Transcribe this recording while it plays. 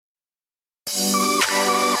This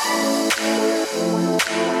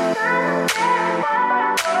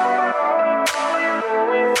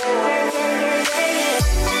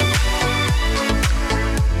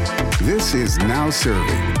is Now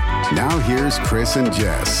Serving. Now here's Chris and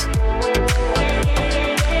Jess.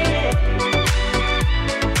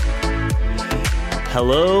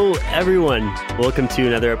 Hello, everyone. Welcome to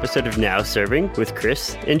another episode of Now Serving with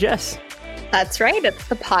Chris and Jess. That's right. It's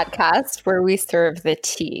the podcast where we serve the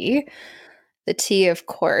tea. The tea, of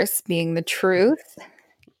course, being the truth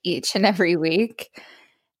each and every week.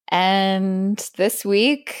 And this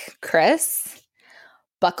week, Chris,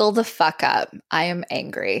 buckle the fuck up. I am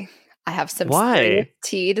angry. I have some serious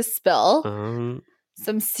tea to spill.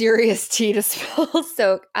 Some serious tea to spill.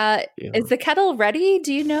 So is the kettle ready?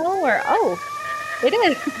 Do you know? Or, it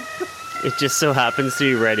is. It just so happens to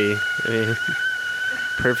be ready. I mean,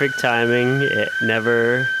 perfect timing. It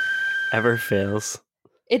never, ever fails.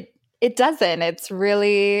 It doesn't. It's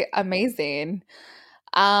really amazing.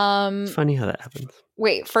 It's funny how that happens.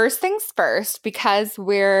 Wait, first things first, because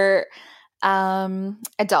we're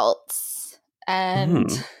adults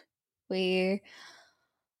and basically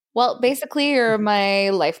you're my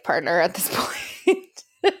life partner at this point.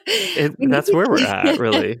 That's where we're at,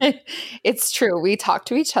 really. It's true. We talk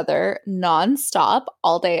to each other nonstop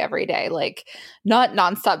all day, every day. Like, not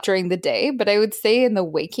nonstop during the day, but I would say in the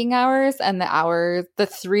waking hours and the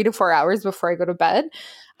 3 to 4 hours before I go to bed,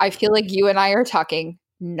 I feel like you and I are talking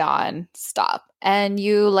nonstop. And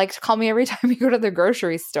you like to call me every time you go to the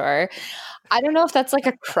grocery store. I don't know if that's like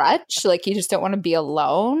a crutch, like you just don't want to be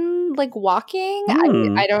alone, like walking.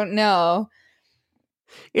 I don't know.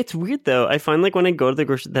 It's weird though. I find like when I go to the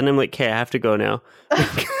grocery, then I'm like, okay, I have to go now.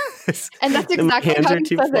 And that's exactly how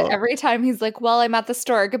he says it every time. He's like, well, I'm at the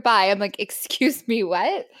store. Goodbye. I'm like, excuse me,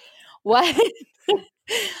 what? What?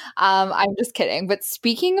 I'm just kidding. But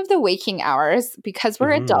speaking of the waking hours, because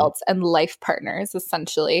we're adults and life partners,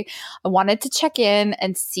 essentially, I wanted to check in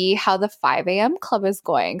and see how the 5 a.m. club is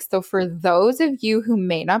going. So for those of you who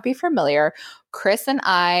may not be familiar, Chris and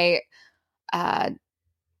I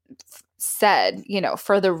said,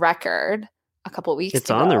 for the record, a couple weeks ago.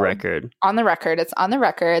 It's on the record. On the record. It's on the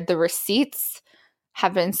record. The receipts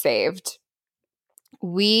have been saved.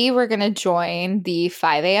 We were going to join the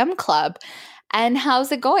 5 a.m. club. And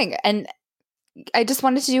how's it going? And I just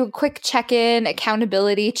wanted to do a quick check-in,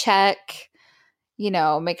 accountability check,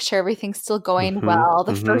 make sure everything's still going well.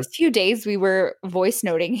 The first few days we were voice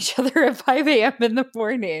noting each other at 5 a.m. in the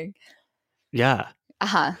morning. Yeah.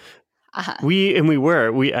 Uh-huh. I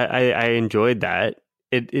enjoyed that.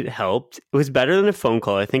 It helped. It was better than a phone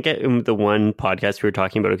call. I think in the one podcast we were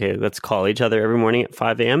talking about, okay, let's call each other every morning at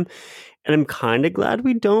 5 a.m. And I'm kind of glad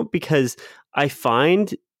we don't, because I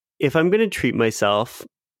find if I'm going to treat myself,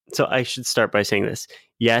 so I should start by saying this.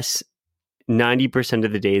 Yes, 90%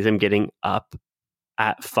 of the days I'm getting up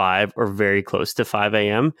at 5 or very close to 5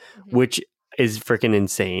 a.m., which is freaking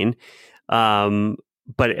insane.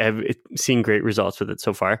 But I've seen great results with it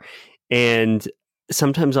so far. And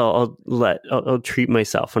sometimes I'll treat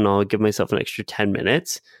myself and I'll give myself an extra 10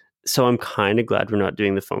 minutes. So I'm kind of glad we're not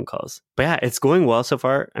doing the phone calls. But yeah, it's going well so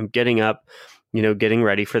far. I'm getting up, getting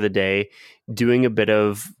ready for the day, doing a bit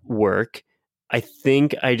of work. I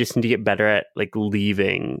think I just need to get better at like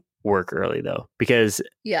leaving work early though, because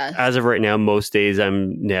as of right now, most days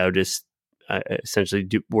I'm now just essentially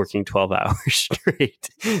working 12 hours straight.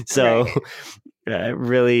 So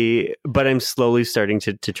really, but I'm slowly starting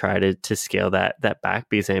to try to scale that back,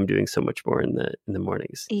 because I am doing so much more in the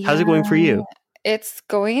mornings. Yeah. How's it going for you? It's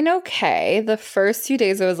going okay. The first few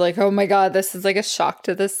days I was like, oh my God, this is like a shock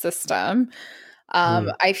to the system.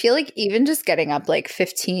 I feel like even just getting up like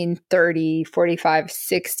 15, 30, 45,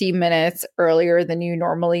 60 minutes earlier than you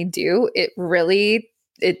normally do,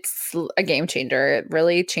 it's a game changer. It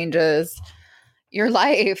really changes your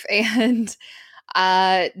life. And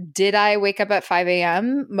did I wake up at 5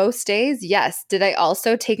 a.m. most days? Yes. Did I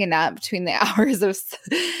also take a nap between the hours of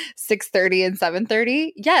 6:30 and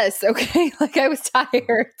 7:30? Yes. Okay. Like I was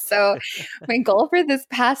tired. So my goal for this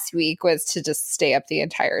past week was to just stay up the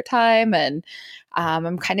entire time. And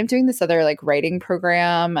I'm kind of doing this other like writing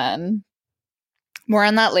program, and more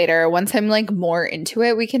on that later. Once I'm like more into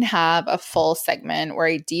it, we can have a full segment where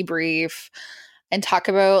I debrief and talk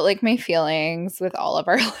about like my feelings with all of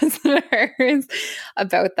our listeners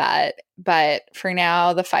about that. But for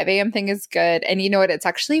now, the 5 a.m. thing is good. And you know what?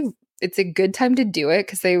 It's a good time to do it,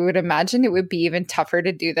 because I would imagine it would be even tougher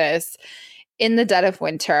to do this in the dead of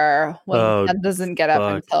winter when the sun doesn't get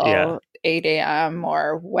up until 8 a.m.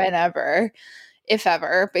 or whenever, if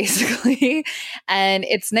ever, basically. And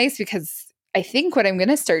it's nice because I think what I'm going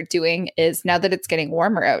to start doing is, now that it's getting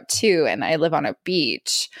warmer out too, and I live on a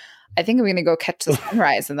beach, I think I'm going to go catch the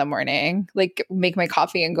sunrise in the morning, like make my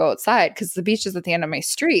coffee and go outside, because the beach is at the end of my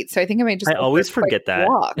street. So I think I might just I always forget that.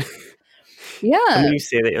 walk. Yeah. And when you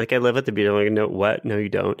say that, like, I live at the beach, I'm like, no, what? No, you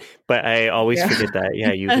don't. But I always forget that.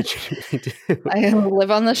 Yeah, you legitimately do. I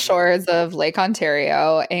live on the shores of Lake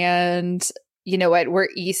Ontario, and you know what? We're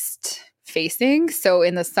east facing. So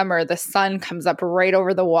in the summer, the sun comes up right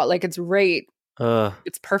over the wall. Like, it's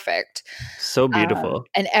perfect. So beautiful.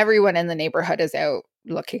 And everyone in the neighborhood is out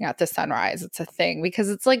looking at the sunrise. It's a thing because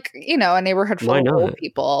it's like, you know, a neighborhood full of old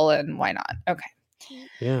people, and why not? Okay.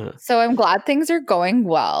 Yeah. So I'm glad things are going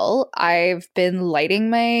well. I've been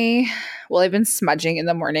I've been smudging in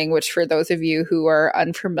the morning, which for those of you who are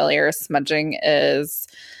unfamiliar, smudging is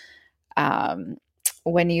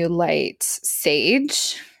when you light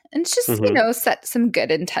sage and just, you know, set some good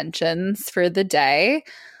intentions for the day.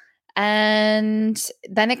 And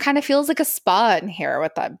then it kind of feels like a spa in here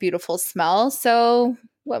with that beautiful smell. So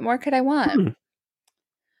what more could I want?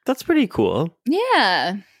 That's pretty cool.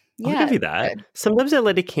 Yeah. I'll give you that. Good. Sometimes I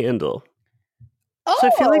light a candle. Oh, so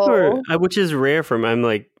I feel like which is rare for me. I'm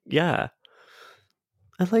like, yeah,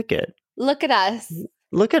 I like it. Look at us.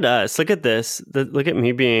 Look at us. Look at this. Look at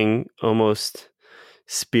me being almost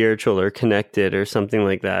spiritual or connected or something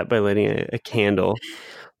like that by lighting a candle.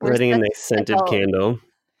 Lighting a nice scented candle.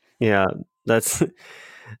 Yeah, that's where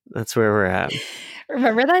we're at.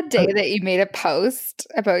 Remember that day that you made a post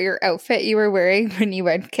about your outfit you were wearing when you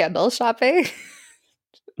went candle shopping?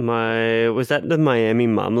 Was that the Miami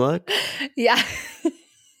mom look? Yeah.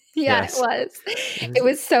 Yes. It was. It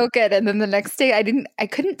was so good. And then the next day I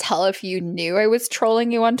couldn't tell if you knew I was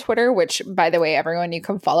trolling you on Twitter, which, by the way, everyone, you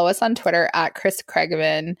can follow us on Twitter at Chris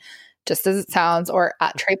Kregeman, just as it sounds, or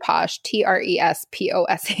at Treposh,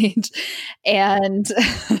 TRESPOSH. And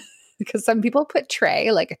because some people put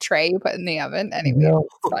tray, like a tray you put in the oven. Anyway,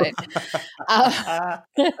 it's fine.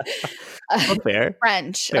 Fair.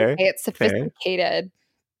 French. Fair. Okay, it's sophisticated.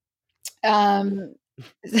 And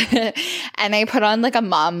I put on like a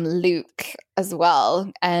mom Luke as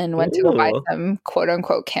well, and went to go buy some quote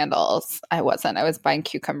unquote candles. I was buying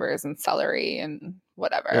cucumbers and celery and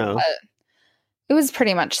whatever. Oh. But it was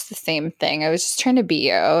pretty much the same thing. I was just trying to be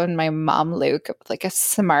you and my mom Luke with like a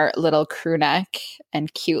smart little crew neck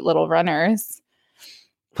and cute little runners.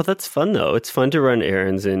 Well, that's fun though. It's fun to run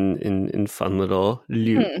errands in fun little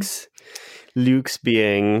Lukes. Lukes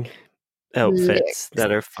being outfits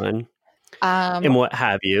that are fun. And what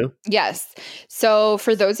have you. Yes. So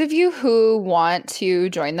for those of you who want to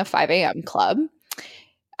join the 5 a.m. club,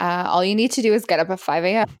 all you need to do is get up at 5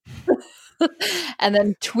 a.m. and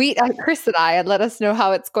then tweet at Chris and I and let us know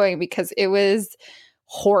how it's going, because it was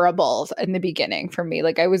horrible in the beginning for me.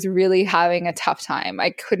 Like, I was really having a tough time. I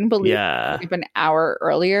couldn't believe an hour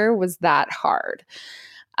earlier was that hard.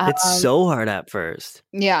 It's so hard at first.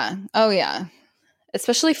 Yeah. Oh, yeah.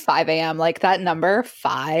 Especially 5 a.m. Like that number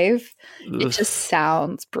 5, it just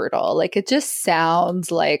sounds brutal. Like, it just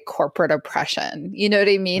sounds like corporate oppression. You know what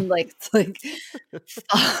I mean? Like, it's like,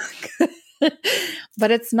 fuck. But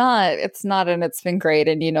it's not. It's not. And it's been great.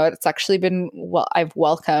 And, you know, it's actually been, I've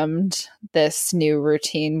welcomed this new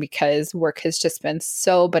routine because work has just been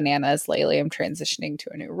so bananas lately. I'm transitioning to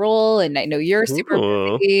a new role, and I know you're super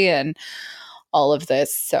busy and all of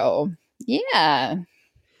this. So, yeah.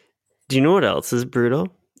 Do you know what else is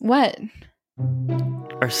brutal? What?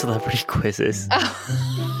 Our celebrity quizzes.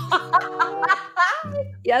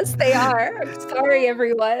 Yes, they are. I'm sorry,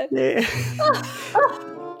 everyone. We're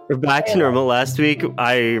back to normal. Last week,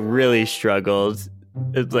 I really struggled.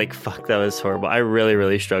 It's like, fuck, that was horrible. I really,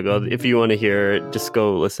 really struggled. If you want to hear it, just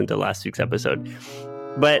go listen to last week's episode.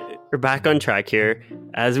 But we're back on track here.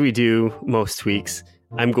 As we do most weeks,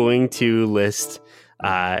 I'm going to list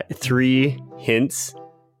 3 hints.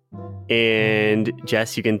 And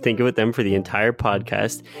Jess, you can think about them for the entire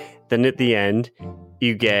podcast. Then at the end,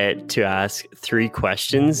 you get to ask 3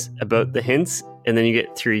 questions about the hints, and then you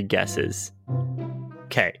get 3 guesses.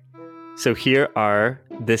 Okay, so here are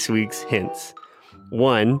this week's hints.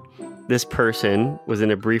 1, this person was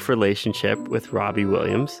in a brief relationship with Robbie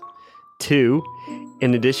Williams. 2,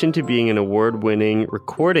 in addition to being an award-winning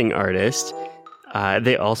recording artist,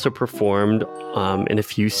 they also performed in a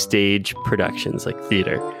few stage productions like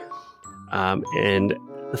theater. And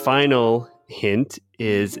the final hint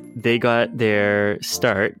is they got their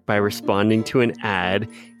start by responding to an ad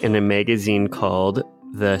in a magazine called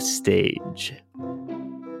The Stage.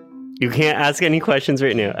 You can't ask any questions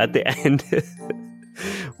right now. At the end,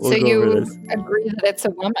 we'll so go you over this. agree that it's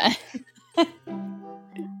a woman?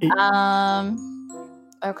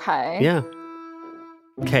 Okay. Yeah.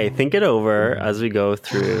 Okay, think it over as we go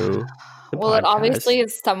through the Well, it podcast. obviously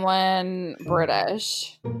is someone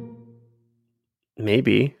British.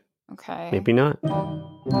 Maybe. Okay. Maybe not.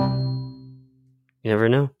 You never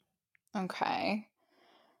know. Okay.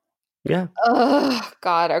 Yeah. Oh,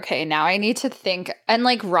 God. Okay. Now I need to think. And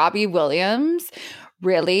like Robbie Williams,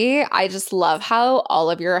 really, I just love how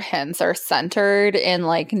all of your hints are centered in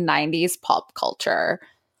like 90s pop culture.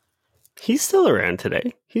 He's still around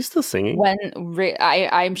today. He's still singing.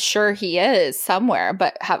 I'm sure he is somewhere,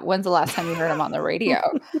 but when's the last time you heard him on the radio?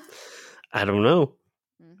 I don't know.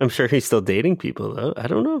 I'm sure he's still dating people, though. I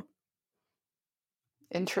don't know.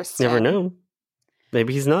 Interesting. Never know.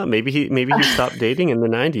 Maybe he's not. Maybe he stopped dating in the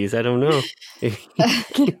 90s. I don't know.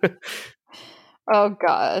 Oh,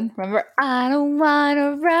 God. Remember, I don't want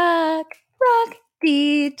to rock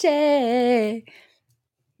DJ.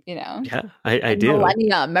 You know? Yeah, I do.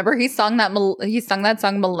 Millennium. Remember he sung that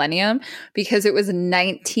song Millennium because it was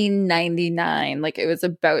 1999. Like it was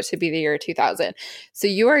about to be the year 2000. So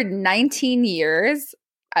you are 19 years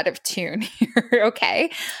out of tune here, okay?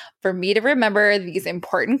 For me to remember these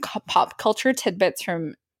important pop culture tidbits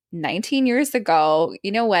from 19 years ago,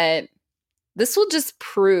 you know what? This will just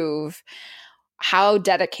prove how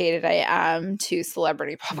dedicated I am to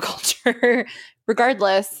celebrity pop culture,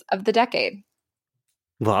 regardless of the decade.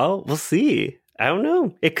 Well, we'll see. I don't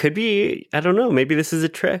know. It could be. I don't know. Maybe this is a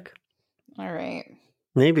trick. All right.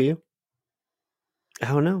 Maybe. I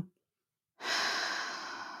don't know.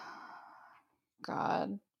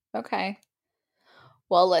 God. Okay.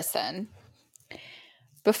 Well, listen.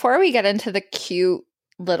 Before we get into the cute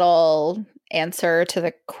little answer to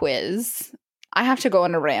the quiz, I have to go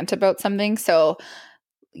on a rant about something. So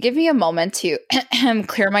give me a moment to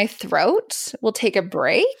clear my throat. We'll take a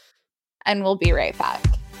break and we'll be right back.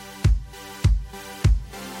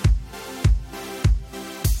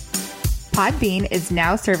 Podbean is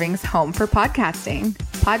Now Serving's home for podcasting.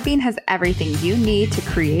 Podbean has everything you need to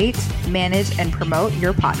create, manage, and promote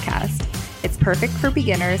your podcast. It's perfect for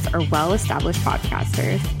beginners or well-established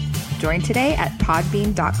podcasters. Join today at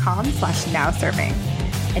podbean.com/nowserving.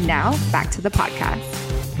 And now back to the podcast.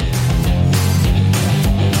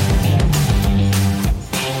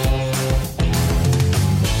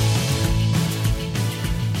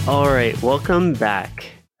 All right, welcome back.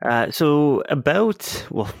 I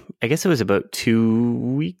guess it was about 2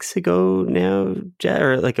 weeks ago now,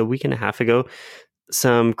 or like a week and a half ago,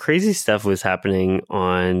 some crazy stuff was happening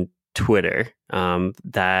on Twitter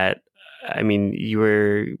that, I mean,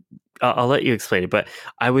 I'll let you explain it, but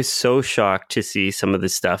I was so shocked to see some of the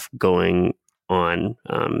stuff going on,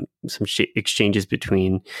 some exchanges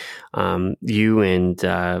between you and,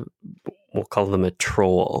 we'll call them a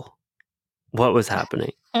troll. What was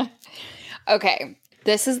happening? Okay,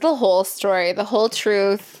 this is the whole story, the whole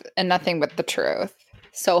truth, and nothing but the truth.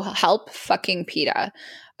 So help fucking PETA.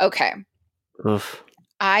 Okay. Oof.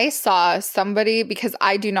 I saw somebody, because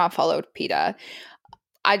I do not follow PETA.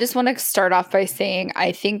 I just want to start off by saying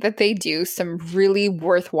I think that they do some really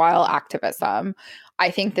worthwhile activism. I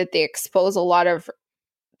think that they expose a lot of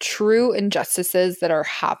true injustices that are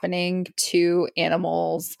happening to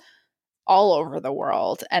animals all over the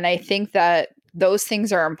world. And I think that those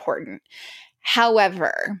things are important.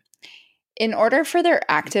 However, in order for their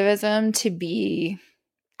activism to be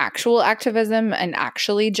actual activism and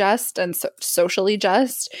actually just and socially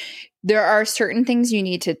just, there are certain things you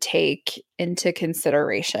need to take into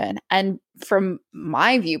consideration. And from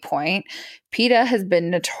my viewpoint, PETA has been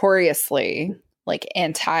notoriously like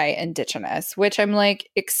anti-Indigenous, which I'm like,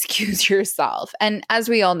 excuse yourself. And as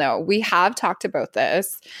we all know, we have talked about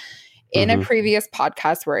this in a previous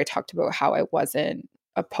podcast where I talked about how I wasn't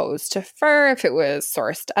opposed to fur if it was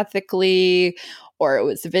sourced ethically or it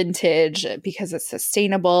was vintage because it's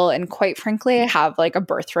sustainable. And quite frankly, I have like a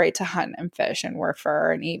birthright to hunt and fish and wear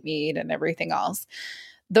fur and eat meat and everything else.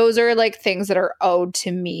 Those are like things that are owed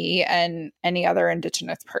to me and any other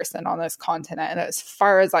Indigenous person on this continent, as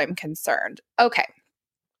far as I'm concerned. Okay.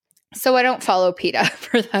 So I don't follow PETA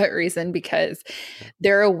for that reason, because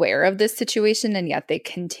they're aware of this situation and yet they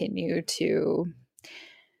continue to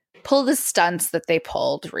pull the stunts that they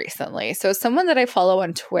pulled recently. So someone that I follow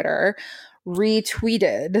on Twitter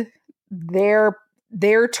retweeted their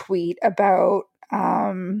tweet about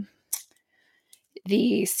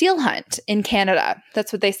the seal hunt in Canada.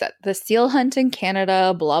 That's what they said. The seal hunt in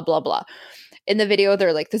Canada, blah, blah, blah. In the video,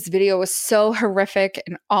 they're like, this video was so horrific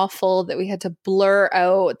and awful that we had to blur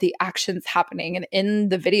out the actions happening. And in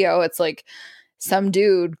the video, it's like some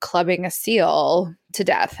dude clubbing a seal to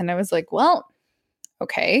death. And I was like, well,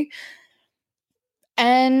 okay.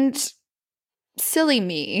 And silly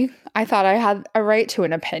me, I thought I had a right to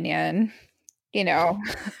an opinion. you know.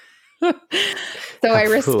 So How I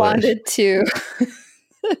foolish. responded to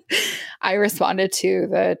I responded to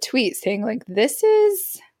the tweet saying like, this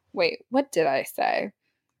is, wait, what did I say?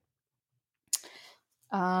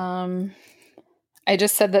 I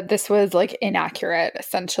just said that this was like inaccurate,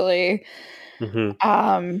 essentially.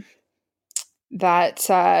 Mm-hmm.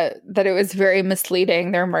 That it was very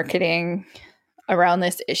misleading, their marketing around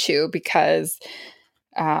this issue, because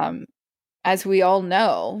as we all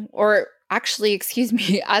know, or actually, excuse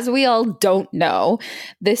me, as we all don't know,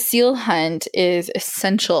 the seal hunt is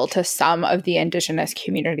essential to some of the Indigenous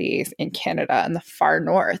communities in Canada and the far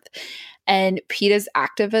north. And PETA's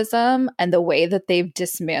activism and the way that they've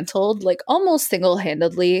dismantled, like almost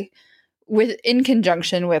single-handedly, in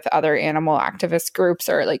conjunction with other animal activist groups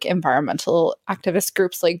or like environmental activist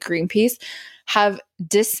groups like Greenpeace, have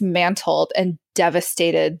dismantled and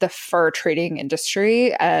devastated the fur trading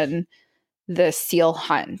industry and the seal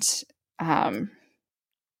hunt.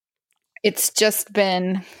 It's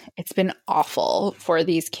been awful for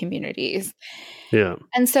these communities. Yeah.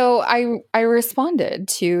 And so I responded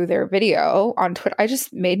to their video on Twitter. I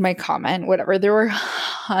just made my comment, whatever. There were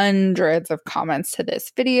hundreds of comments to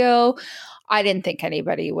this video. I didn't think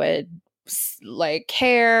anybody would like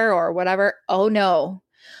care or whatever. Oh no.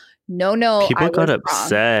 No. People got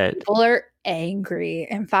upset. People are angry.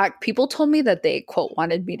 In fact, people told me that they, quote,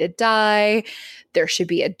 wanted me to die. There should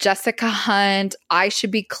be a Jessica hunt. I should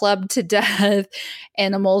be clubbed to death.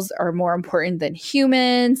 Animals are more important than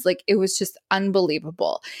humans. Like, it was just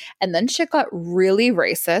unbelievable. And then shit got really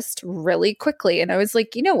racist really quickly. And I was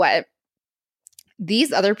like, you know what?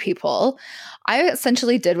 These other people, I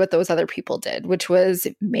essentially did what those other people did, which was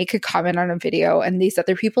make a comment on a video. And these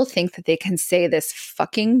other people think that they can say this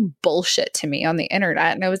fucking bullshit to me on the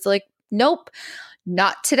internet. And I was like, nope,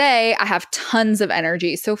 not today. I have tons of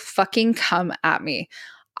energy. So fucking come at me.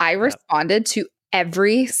 I responded to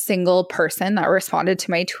every single person that responded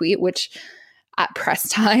to my tweet, which at press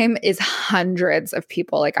time is hundreds of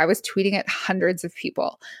people. Like, I was tweeting at hundreds of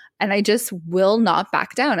people. And I just will not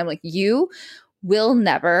back down. I'm like, you will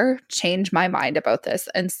never change my mind about this.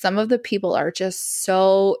 And some of the people are just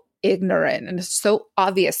so ignorant, and it's so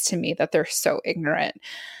obvious to me that they're so ignorant.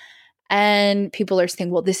 And people are saying,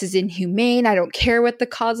 well, this is inhumane. I don't care what the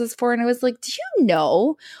cause is for. And I was like, do you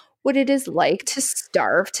know what it is like to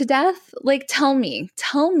starve to death? Like, tell me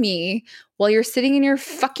while you're sitting in your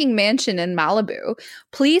fucking mansion in Malibu,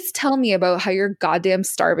 please tell me about how you're goddamn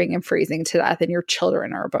starving and freezing to death and your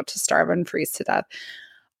children are about to starve and freeze to death.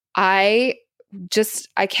 I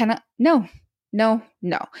cannot, no.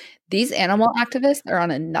 These animal activists are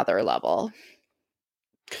on another level.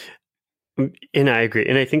 And I agree.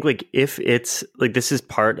 And I think like if it's like, this is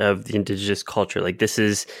part of the Indigenous culture, like this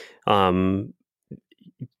is, like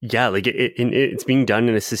it's being done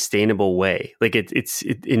in a sustainable way. Like you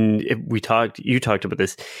talked about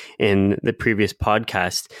this in the previous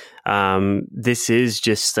podcast. This is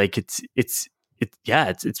just like, it's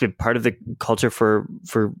been part of the culture for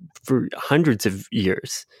hundreds of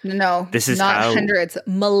years. No, this is not hundreds,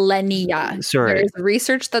 millennia. Sorry. There's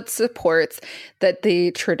research that supports that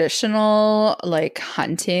the traditional like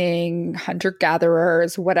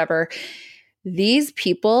hunter-gatherers, whatever, these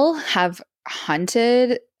people have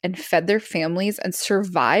hunted and fed their families and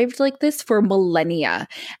survived like this for millennia.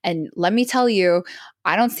 And let me tell you,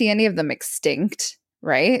 I don't see any of them extinct.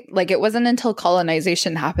 Right? Like, it wasn't until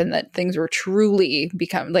colonization happened that things were truly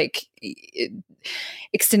become like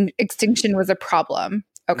extinction was a problem.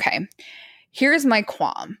 Okay. Here's my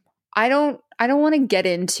qualm. I don't want to get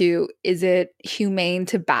into, is it humane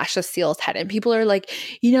to bash a seal's head? And people are like,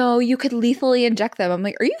 you could lethally inject them. I'm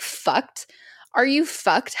like, are you fucked? Are you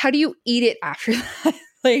fucked? How do you eat it after that?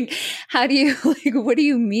 Like, how do you, like, what do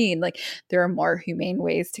you mean? Like, there are more humane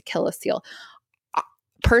ways to kill a seal.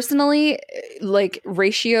 Personally, like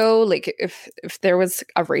ratio, like if there was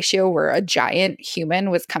a ratio where a giant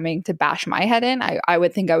human was coming to bash my head in, I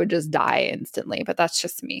would think I would just die instantly, but that's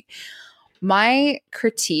just me. My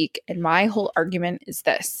critique and my whole argument is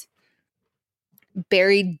this.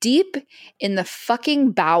 Buried deep in the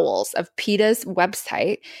fucking bowels of PETA's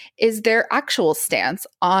website is their actual stance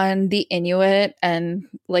on the Inuit and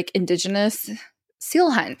like Indigenous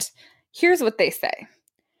seal hunt. Here's what they say.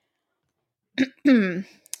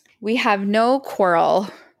 We have no quarrel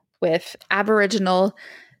with Aboriginal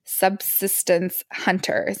subsistence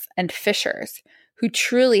hunters and fishers who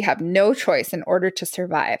truly have no choice in order to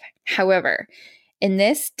survive. However, in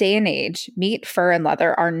this day and age, meat, fur, and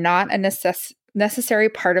leather are not a necessary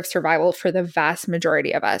part of survival for the vast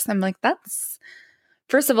majority of us. I'm like, that's,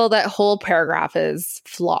 first of all, that whole paragraph is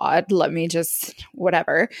flawed. Let me just,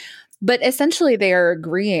 whatever. But essentially, they are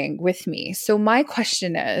agreeing with me. So my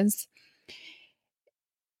question is,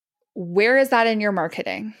 where is that in your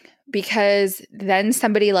marketing? Because then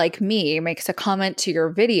somebody like me makes a comment to your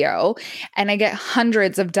video and I get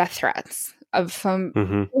hundreds of death threats from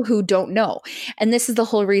people who don't know. And this is the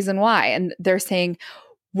whole reason why. And they're saying,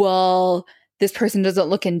 well, this person doesn't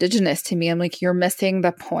look Indigenous to me. I'm like, you're missing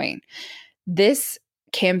the point. This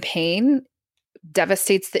campaign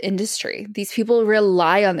devastates the industry. These people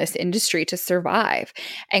rely on this industry to survive.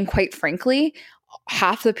 And quite frankly,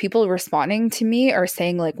 half the people responding to me are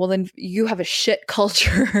saying like, well, then you have a shit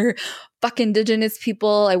culture. Fuck Indigenous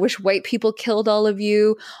people. I wish white people killed all of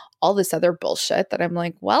you. All this other bullshit that I'm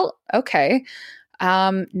like, well, okay.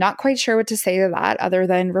 Not quite sure what to say to that other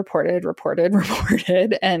than reported,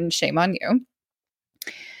 and shame on you.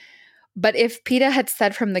 But if PETA had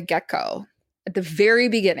said from the get-go, at the very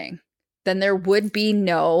beginning, then there would be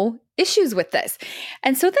no issues with this.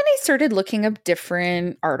 And so then I started looking up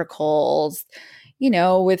different articles,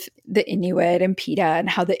 with the Inuit and PETA and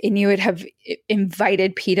how the Inuit have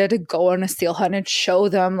invited PETA to go on a seal hunt and show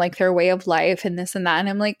them like their way of life and this and that. And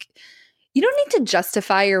I'm like, you don't need to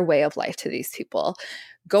justify your way of life to these people.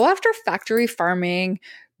 Go after factory farming,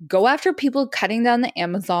 go after people cutting down the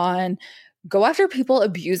Amazon, go after people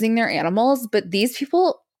abusing their animals. But these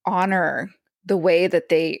people honor the way that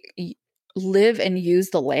they live and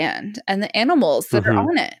use the land and the animals that are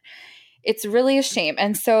on it. It's really a shame.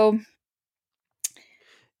 And so,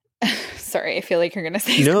 sorry, I feel like you're going to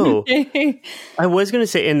say something. I was going to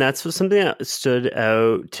say, and that's something that stood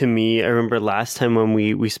out to me. I remember last time when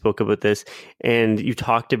we spoke about this, and you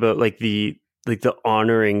talked about like the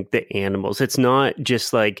honoring the animals. It's not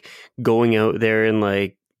just like going out there and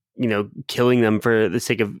like, killing them for the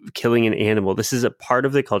sake of killing an animal. This is a part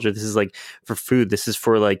of the culture. This is like for food. This is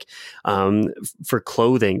for like for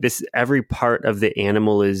clothing. Every part of the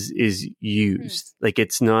animal is used. Like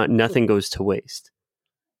it's nothing goes to waste.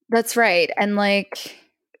 That's right. And like,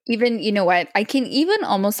 even, you know what, I can even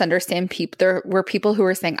almost understand people. There were people who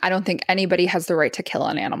were saying, I don't think anybody has the right to kill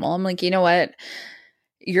an animal. I'm like, you know what?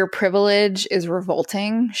 Your privilege is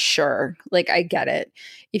revolting. Sure. Like, I get it.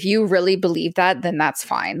 If you really believe that, then that's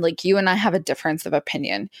fine. Like, you and I have a difference of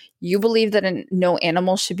opinion. You believe that no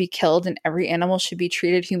animal should be killed and every animal should be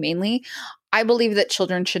treated humanely. I believe that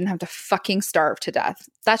children shouldn't have to fucking starve to death.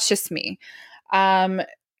 That's just me.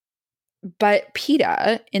 But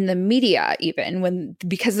PETA in the media, even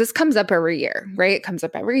because this comes up every year, right? It comes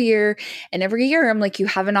up every year. And every year I'm like, you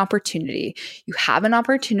have an opportunity. You have an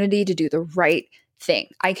opportunity to do the right thing.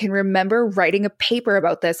 I can remember writing a paper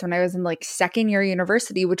about this when I was in like second year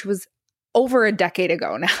university, which was over a decade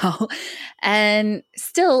ago now. And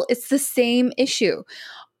still, it's the same issue.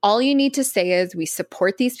 All you need to say is we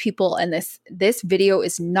support these people. And this video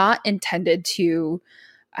is not intended to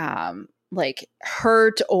like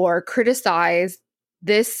hurt or criticize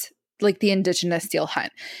this, like the Indigenous seal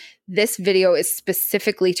hunt. This video is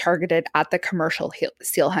specifically targeted at the commercial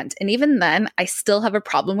seal hunt. And even then, I still have a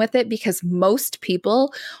problem with it because most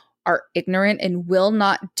people are ignorant and will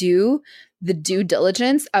not do the due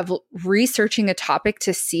diligence of researching a topic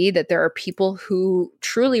to see that there are people who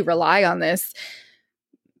truly rely on this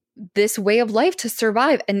way of life to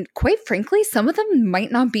survive. And quite frankly, some of them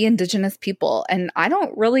might not be Indigenous people. And I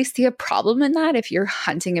don't really see a problem in that if you're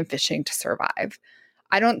hunting and fishing to survive.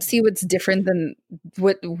 I don't see what's different than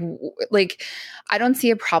I don't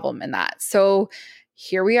see a problem in that. So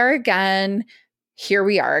here we are again.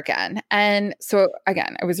 And so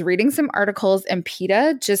again, I was reading some articles and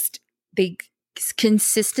PETA they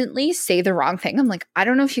consistently say the wrong thing. I'm like, I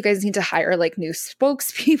don't know if you guys need to hire like new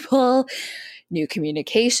spokespeople, new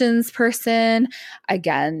communications person.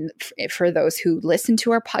 Again, for those who listen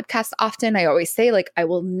to our podcast often, I always say like, I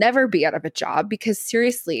will never be out of a job because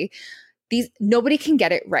seriously, nobody can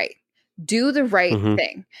get it right. Do the right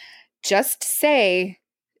thing. Just say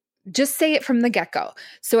it from the get-go.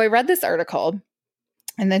 So I read this article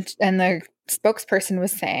and the spokesperson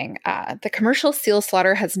was saying the commercial seal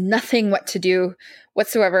slaughter has nothing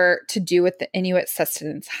whatsoever to do with the Inuit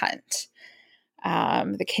sustenance hunt.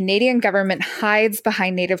 The Canadian government hides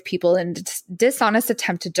behind Native people in dishonest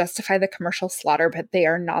attempt to justify the commercial slaughter, but they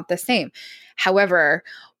are not the same. However,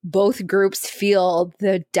 both groups feel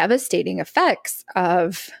the devastating effects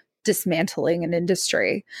of dismantling an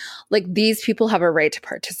industry. Like these people have a right to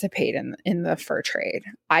participate in the fur trade,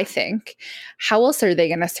 I think. How else are they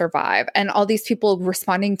going to survive? And all these people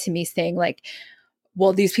responding to me saying like,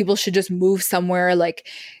 well, these people should just move somewhere, like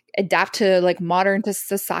adapt to like modern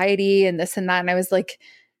society and this and that. And I was like,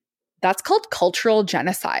 that's called cultural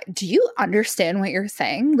genocide. Do you understand what you're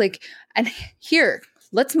saying? Like, and here,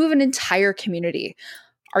 let's move an entire community.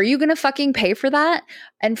 Are you going to fucking pay for that?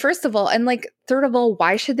 And first of all, and like, third of all,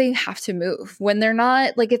 why should they have to move when they're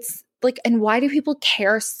not like, it's like, and why do people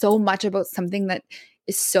care so much about something that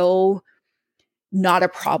is so not a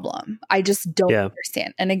problem? I just don't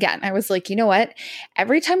understand. And again, I was like, you know what?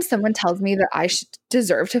 Every time someone tells me that I should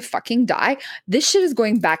deserve to fucking die, this shit is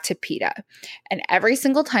going back to PETA. And every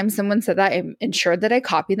single time someone said that, I'm ensured that I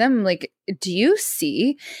copy them. I'm like, do you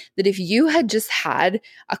see that if you had just had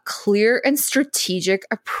a clear and strategic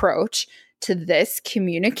approach to this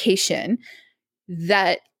communication,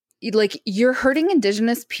 that like you're hurting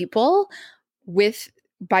Indigenous people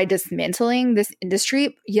by dismantling this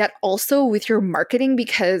industry, yet also with your marketing,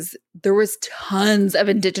 because there was tons of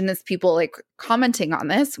Indigenous people like commenting on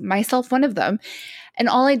this, myself one of them. And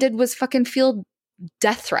all I did was fucking field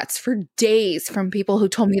death threats for days from people who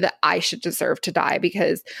told me that I should deserve to die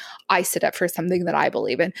because I stood up for something that I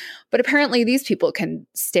believe in. But apparently these people can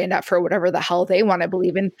stand up for whatever the hell they want to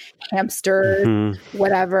believe in, hamsters,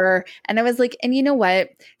 whatever. And I was like, and you know what?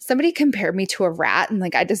 Somebody compared me to a rat and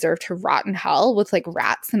like I deserve to rot in hell with like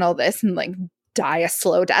rats and all this and like die a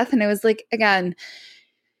slow death. And I was like, again,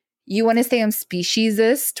 you want to say I'm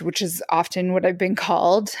speciesist, which is often what I've been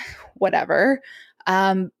called, whatever.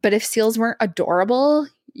 But if seals weren't adorable,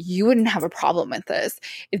 you wouldn't have a problem with this.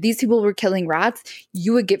 If these people were killing rats,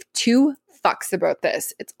 you would give two fucks about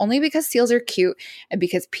this. It's only because seals are cute and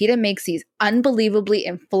because PETA makes these unbelievably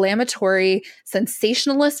inflammatory,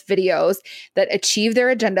 sensationalist videos that achieve their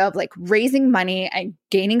agenda of like raising money and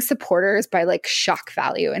gaining supporters by like shock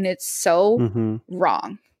value. And it's so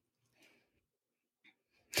wrong.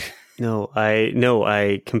 No,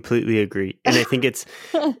 I completely agree. And I think it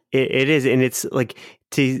is. And it's like,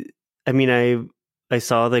 I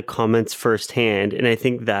saw the comments firsthand, and I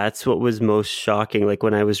think that's what was most shocking. Like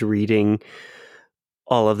when I was reading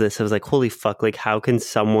all of this, I was like, holy fuck, like how can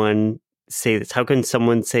someone say this? How can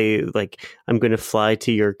someone say like, I'm going to fly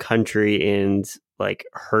to your country and like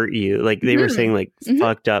hurt you? Like they were saying like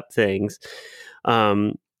fucked up things.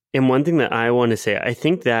 And one thing that I want to say, I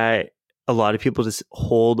think that a lot of people just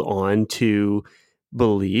hold on to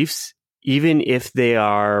beliefs, even if they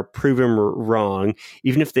are proven wrong,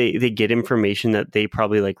 even if they get information that they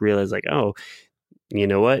probably like realize like, oh, you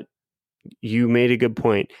know what? You made a good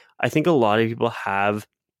point. I think a lot of people have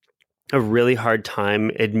a really hard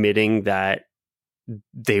time admitting that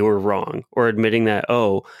they were wrong or admitting that,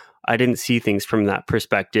 oh, I didn't see things from that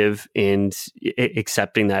perspective and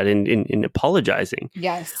accepting that and apologizing.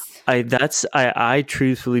 Yes. I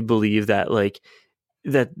truthfully believe that like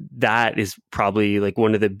that is probably like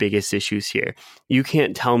one of the biggest issues here. You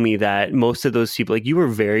can't tell me that most of those people, like you were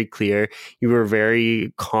very clear, you were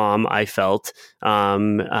very calm. I felt,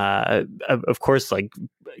 of course, like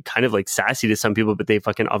kind of like sassy to some people, but they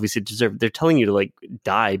fucking obviously deserve. They're telling you to like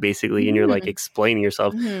die basically, and you're like explaining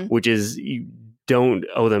yourself, which is you don't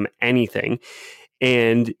owe them anything.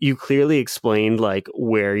 And you clearly explained like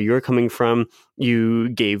where you're coming from. You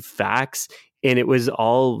gave facts, and it was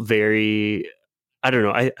all very, I don't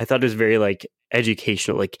know. I thought it was very like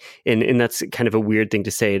educational, like, and that's kind of a weird thing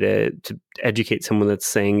to say to educate someone that's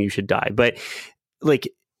saying you should die. But like,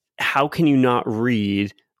 how can you not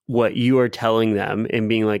read what you are telling them and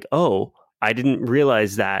being like, oh, I didn't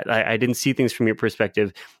realize that. I didn't see things from your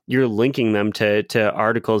perspective. You're linking them to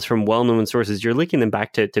articles from well-known sources. You're linking them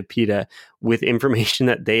back to PETA with information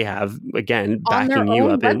that they have, again, backing you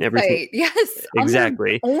up and everything. Yes,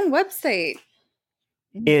 exactly. On their own website.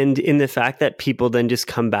 And in the fact that people then just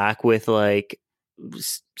come back with like,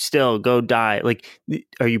 still go die. Like,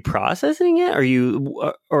 are you processing it? Are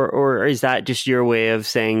you, or is that just your way of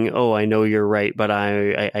saying, oh, I know you're right, but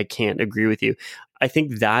I can't agree with you? I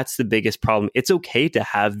think that's the biggest problem. It's okay to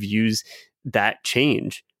have views that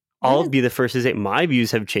change. I'll be the first to say my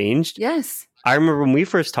views have changed. Yes. I remember when we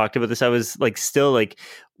first talked about this, I was like, still like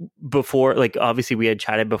before, like obviously we had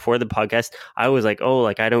chatted before the podcast. I was like, oh,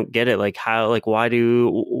 like, I don't get it. Like how, like, why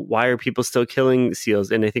are people still killing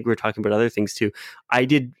seals? And I think we were talking about other things too. I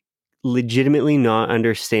did legitimately not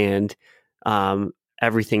understand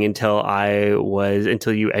everything until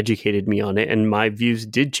you educated me on it, and my views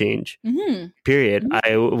did change. Period.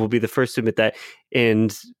 I will be the first to admit that.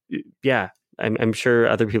 And yeah, I'm sure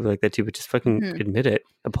other people like that too, but just fucking admit it,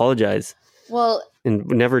 apologize. Well, and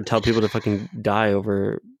never tell people to fucking die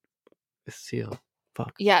over a seal.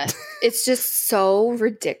 fuck? Yeah, it's just so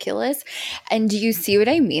ridiculous. And do you see what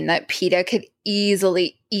I mean? That PETA could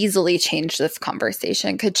easily change this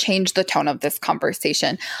conversation, could change the tone of this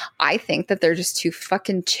conversation. I think that they're just too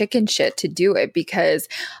fucking chicken shit to do it because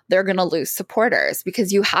they're going to lose supporters,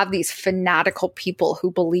 because you have these fanatical people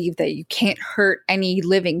who believe that you can't hurt any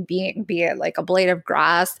living being, be it like a blade of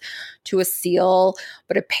grass to a seal.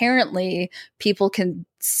 But apparently people can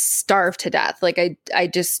starve to death. Like I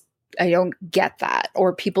don't get that.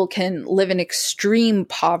 Or people can live in extreme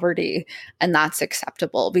poverty and that's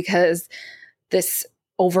acceptable because this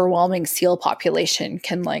overwhelming seal population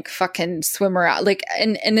can like fucking swim around. Like,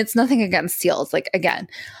 and it's nothing against seals. Like, again,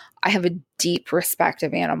 I have a deep respect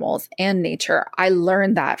of animals and nature. I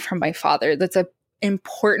learned that from my father. That's an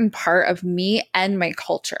important part of me and my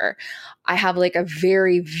culture. I have like a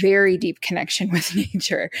very, very deep connection with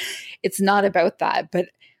nature. It's not about that. But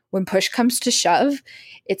when push comes to shove,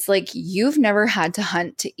 it's like you've never had to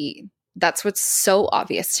hunt to eat. That's what's so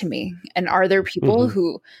obvious to me. And are there people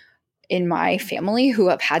who in my family who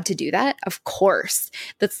have had to do that? Of course.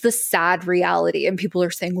 That's the sad reality. And people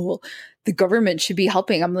are saying, well, the government should be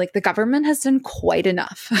helping. I'm like, the government has done quite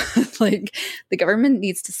enough. Like, the government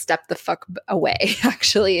needs to step the fuck away,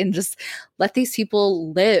 actually, and just let these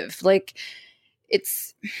people live. Like,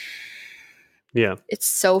 it's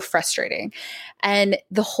so frustrating. And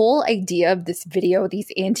the whole idea of this video,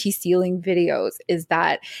 these anti-sealing videos, is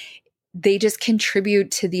that they just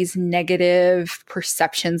contribute to these negative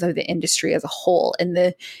perceptions of the industry as a whole, and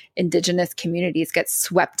the Indigenous communities get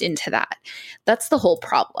swept into that. That's the whole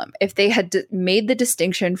problem. If they had made the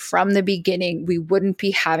distinction from the beginning, we wouldn't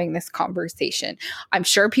be having this conversation. I'm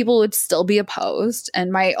sure people would still be opposed,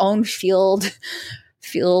 and my own field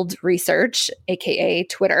research, aka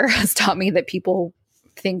Twitter, has taught me that people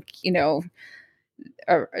think,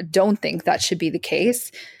 or don't think that should be the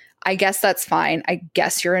case. I guess that's fine. I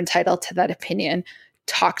guess you're entitled to that opinion.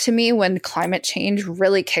 Talk to me when climate change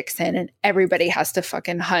really kicks in and everybody has to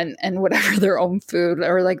fucking hunt and whatever their own food,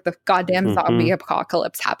 or like the goddamn zombie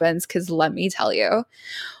apocalypse happens. Because let me tell you,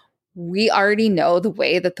 we already know the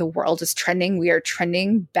way that the world is trending. We are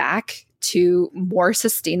trending back to more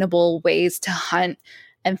sustainable ways to hunt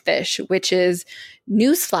and fish, which is,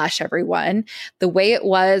 newsflash everyone, the way it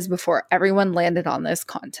was before everyone landed on this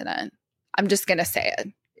continent. I'm just going to say it.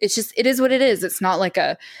 It's just, it is what it is. It's not like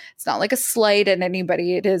a slight at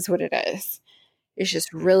anybody. It is what it is. It's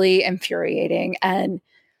just really infuriating. And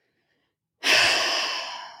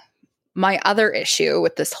my other issue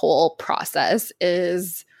with this whole process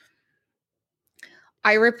is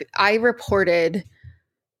I reported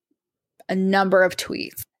a number of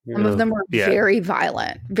tweets. Some of them were very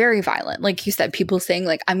violent, very violent. Like you said, people saying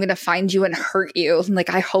like, I'm going to find you and hurt you. And like,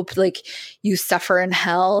 I hope like you suffer in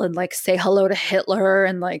hell, and like say hello to Hitler,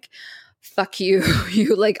 and like, fuck you,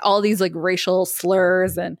 you, like all these like racial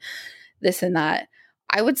slurs and this and that.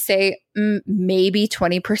 I would say maybe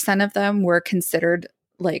 20% of them were considered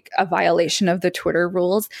like a violation of the Twitter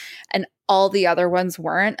rules, and all the other ones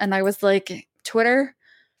weren't. And I was like, Twitter,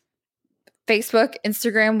 Facebook,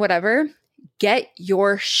 Instagram, whatever, get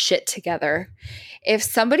your shit together. If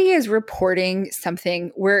somebody is reporting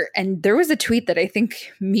something and there was a tweet that I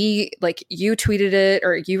think you tweeted it,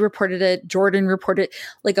 or you reported it, Jordan reported it,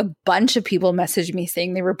 like a bunch of people messaged me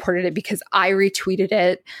saying they reported it because I retweeted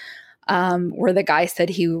it, where the guy said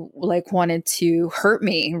he like wanted to hurt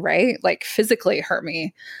me, right? Like physically hurt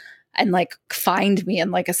me and like find me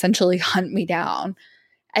and like essentially hunt me down.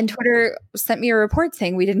 And Twitter sent me a report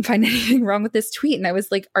saying we didn't find anything wrong with this tweet. And I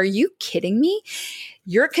was like, are you kidding me?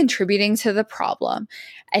 You're contributing to the problem.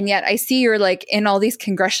 And yet I see you're like in all these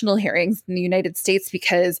congressional hearings in the United States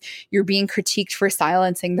because you're being critiqued for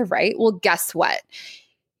silencing the right. Well, guess what?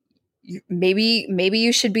 Maybe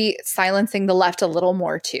you should be silencing the left a little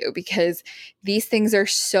more too, because these things are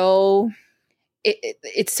so...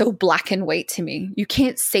 It's so black and white to me. You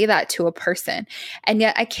can't say that to a person. And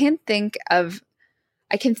yet I can think of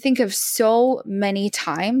so many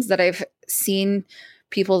times that I've seen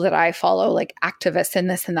people that I follow, like activists and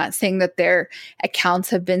this and that, saying that their accounts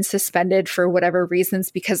have been suspended for whatever reasons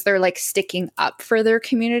because they're like sticking up for their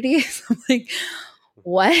communities. I'm like,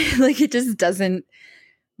 what? Like, it just doesn't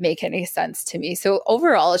make any sense to me. So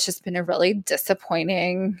overall, it's just been a really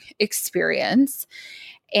disappointing experience.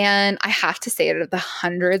 And I have to say, out of the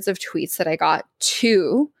hundreds of tweets that I got,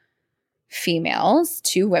 two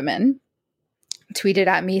women tweeted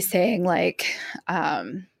at me saying like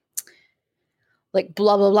blah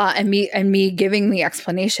blah blah, and me giving the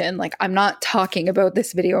explanation, like, I'm not talking about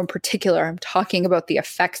this video in particular, I'm talking about the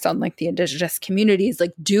effects on like the Indigenous communities.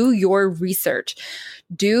 Like, do your research,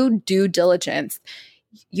 do due diligence.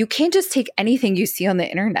 you can't just take anything you see on the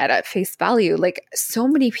internet at face value. Like, so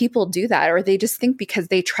many people do that, or they just think because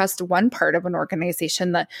they trust one part of an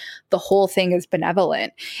organization that the whole thing is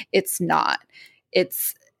benevolent. It's not.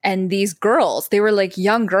 And these girls, they were like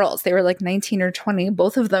young girls. They were like 19 or 20.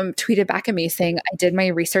 Both of them tweeted back at me saying, I did my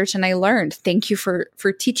research and I learned. Thank you for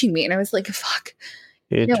teaching me. And I was like, fuck,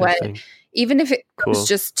 you know what? Even if it was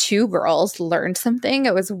just two girls learned something,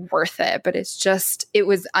 it was worth it. But it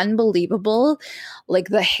was unbelievable. Like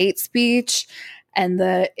the hate speech and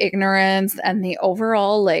the ignorance and the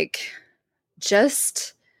overall, like,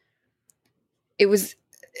 just, it was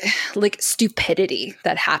like stupidity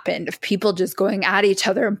that happened of people just going at each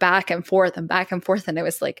other and back and forth and back and forth. And it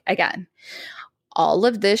was like, again, all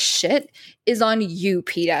of this shit is on you,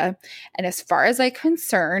 PETA. And as far as I'm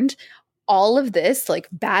concerned, all of this like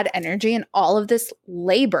bad energy and all of this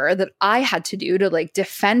labor that I had to do to like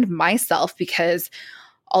defend myself, because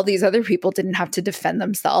all these other people didn't have to defend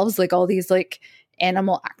themselves, like all these like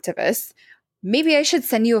animal activists. Maybe I should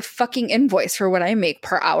send you a fucking invoice for what I make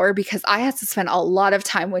per hour, because I had to spend a lot of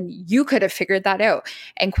time when you could have figured that out.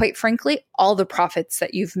 And quite frankly, all the profits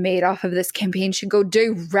that you've made off of this campaign should go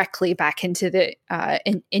directly back into the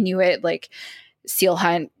Inuit like seal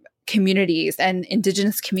hunt communities and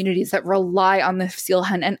Indigenous communities that rely on the seal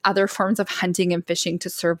hunt and other forms of hunting and fishing to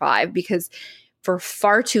survive, because for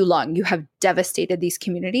far too long you have devastated these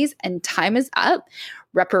communities and time is up.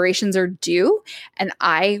 Reparations are due, and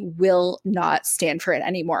I will not stand for it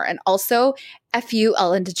anymore. And also, F you,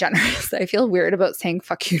 Ellen DeGeneres. I feel weird about saying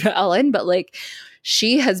fuck you to Ellen, but like,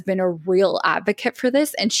 she has been a real advocate for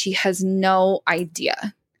this and she has no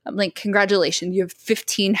idea. I'm like, congratulations, you have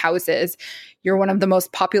 15 houses. You're one of the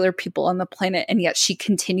most popular people on the planet, and yet she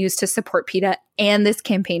continues to support PETA and this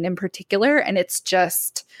campaign in particular. And it's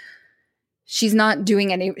just, she's not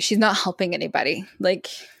helping anybody. Like,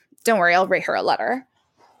 don't worry, I'll write her a letter.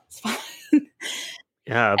 It's fine.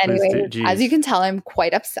 Yeah. Anyway, as you can tell, I'm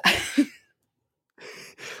quite upset.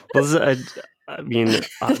 Well, I mean,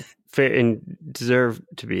 fair and deserve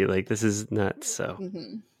to be like, this is nuts. So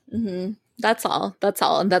That's all.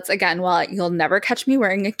 And that's, again, well, you'll never catch me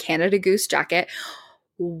wearing a Canada Goose jacket.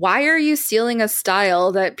 Why are you stealing a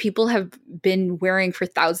style that people have been wearing for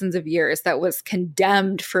thousands of years, that was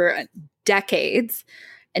condemned for decades?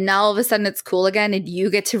 And now all of a sudden it's cool again, and you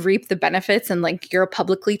get to reap the benefits, and like, you're a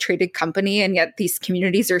publicly traded company, and yet these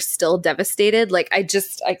communities are still devastated. Like, I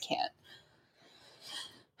can't.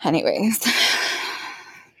 Anyways.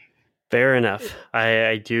 Fair enough.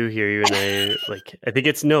 I do hear you, and I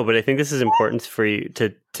think I think this is important for you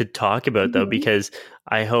to talk about though, because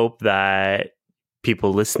I hope that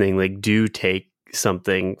people listening like do take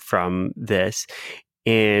something from this.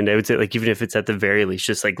 And I would say, like, even if it's at the very least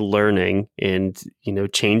just like learning and, you know,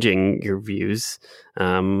 changing your views,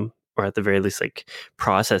 or at the very least like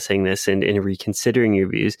processing this and reconsidering your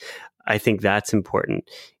views, I think that's important.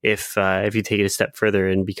 If you take it a step further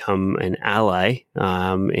and become an ally,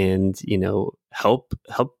 and, you know, help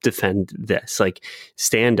defend this, like,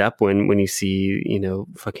 stand up when you see, you know,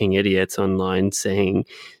 fucking idiots online saying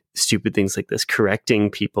stupid things like this, correcting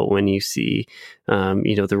people when you see,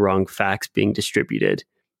 you know, the wrong facts being distributed.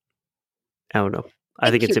 I don't know.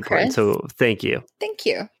 I think it's important. Chris. So thank you. Thank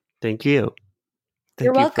you.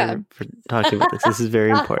 You're welcome for talking about this. This is very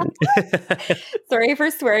important. Sorry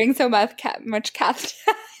for swearing so much, Kath.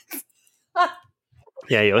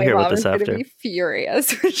 Yeah, you'll hear about this after. Going to be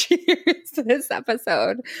furious when she hears this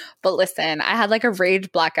episode. But listen, I had like a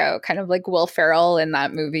rage blackout, kind of like Will Ferrell in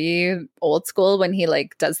that movie Old School, when he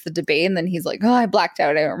like does the debate and then he's like, oh, I blacked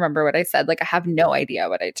out. I don't remember what I said. Like, I have no idea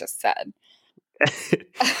what I just said.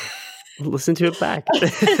 Listen to it back.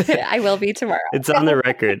 I will be tomorrow. It's on the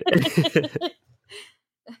record.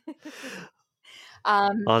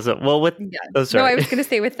 Awesome. Well, I was going to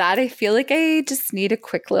say, with that, I feel like I just need a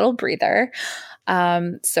quick little breather.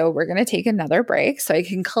 So we're going to take another break so I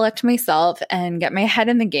can collect myself and get my head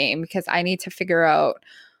in the game, because I need to figure out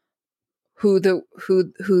who the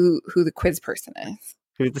quiz person is.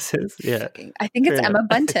 Who this is? Yeah. I think it's Emma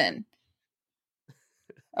Bunton.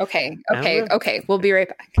 Okay. We'll be right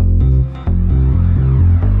back.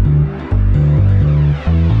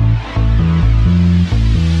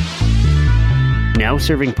 Now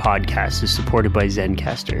Serving Podcast is supported by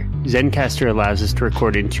Zencastr. Zencastr allows us to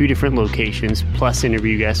record in 2 different locations, plus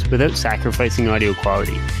interview guests, without sacrificing audio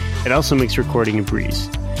quality. It also makes recording a breeze.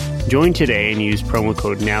 Join today and use promo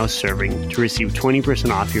code NOWSERVING to receive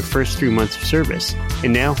 20% off your first 3 months of service.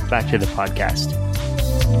 And now, back to the podcast.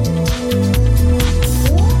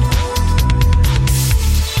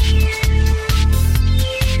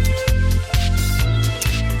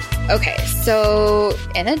 Okay, so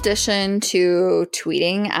In addition to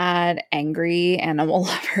tweeting at angry animal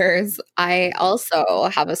lovers, I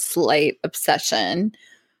also have a slight obsession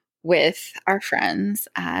with our friends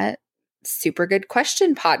at Super Good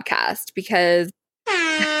Question Podcast because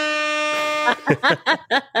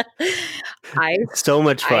So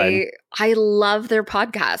much fun. I love their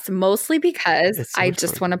podcast, mostly because It's so I much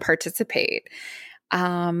just fun. want to participate.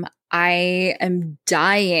 I am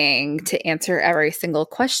dying to answer every single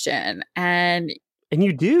question, and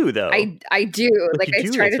you do, though. I do. Like you I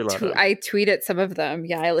do try answer a lot of to them. I tweet at some of them.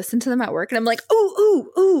 Yeah, I listen to them at work and I'm like,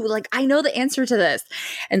 ooh, like I know the answer to this.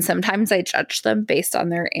 And sometimes I judge them based on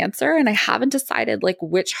their answer, and I haven't decided like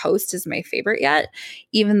which host is my favorite yet,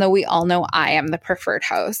 even though we all know I am the preferred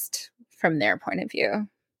host from their point of view.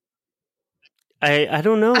 I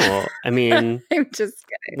don't know. I mean, I'm just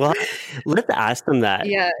kidding. well, let's ask them that.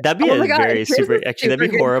 Yeah. That'd be Oh my God, very here's super. a Actually, that'd be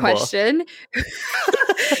super good horrible. question.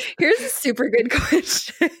 Here's a super good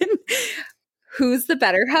question. Who's the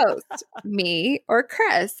better host, me or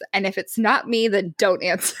Chris? And if it's not me, then don't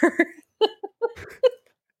answer.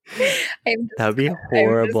 That'd be I'm just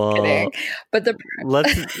horrible. kidding. But the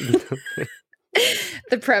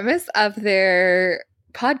premise of their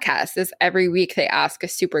podcast is every week they ask a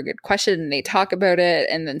super good question and they talk about it.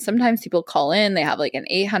 And then sometimes people call in, they have like an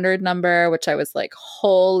 800 number, which I was like,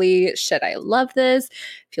 holy shit, I love this.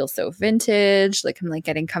 Feels so vintage. Like I'm like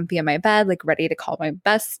getting comfy in my bed, like ready to call my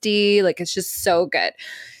bestie. Like it's just so good.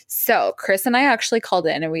 So Chris and I actually called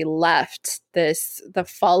in and we left the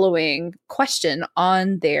following question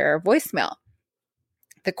on their voicemail.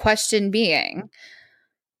 The question being,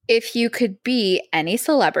 if you could be any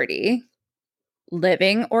celebrity,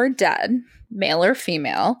 living or dead, male or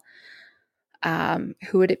female,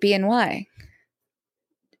 who would it be and why?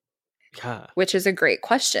 Yeah. Which is a great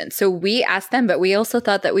question. So we asked them, but we also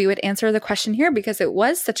thought that we would answer the question here because it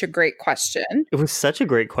was such a great question. It was such a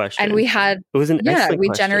great question. And we had, it was an excellent we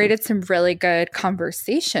question. generated some really good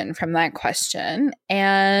conversation from that question.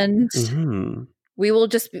 And we'll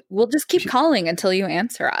just keep calling until you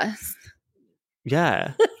answer us.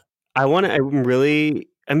 Yeah.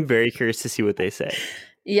 I'm very curious to see what they say.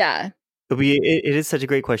 Yeah. It is such a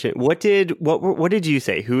great question. What did you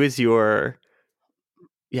say? Who is your...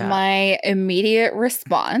 Yeah. My immediate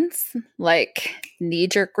response, like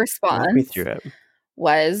knee-jerk response, Walk me through it.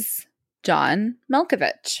 Was John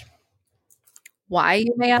Malkovich. Why,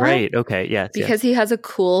 you may ask? Right. Okay. Yes. Because he has a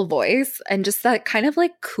cool voice and just that kind of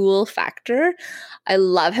like cool factor. I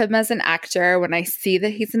love him as an actor. When I see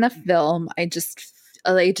that he's in a film, I just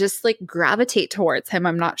like gravitate towards him.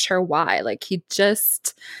 I'm not sure why. Like he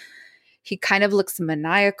kind of looks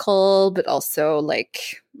maniacal, but also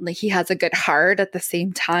like he has a good heart at the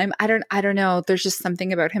same time. I don't know. There's just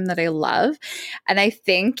something about him that I love. And I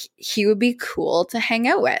think he would be cool to hang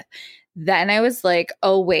out with. Then I was like,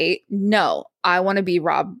 oh, wait, no, I want to be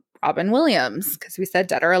Robin Williams, because we said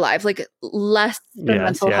dead or alive, like less than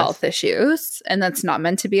mental health issues. And that's not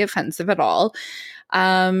meant to be offensive at all.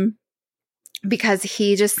 Because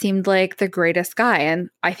he just seemed like the greatest guy. And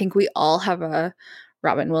I think we all have a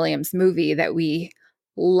Robin Williams movie that we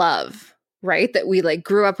love, right? That we like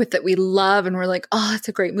grew up with, that we love, and we're like, oh, it's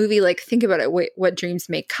a great movie. Like, think about it. What Dreams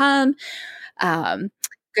May Come,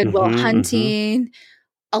 Good Will Hunting,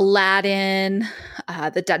 Aladdin,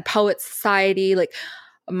 The Dead Poets Society. Like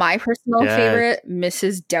my personal favorite,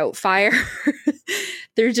 Mrs. Doubtfire.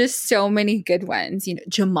 There's just so many good ones. You know,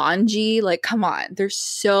 Jumanji. Like, come on. There's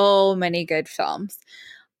so many good films.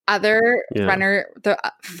 Other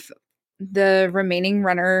the remaining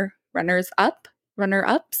runner-ups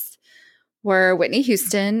were Whitney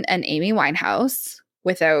Houston and Amy Winehouse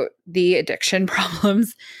without the addiction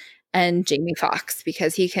problems, and Jamie Foxx,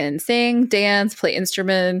 because he can sing, dance, play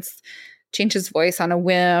instruments, change his voice on a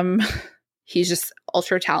whim. He's just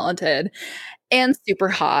ultra talented and super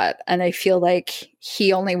hot. And I feel like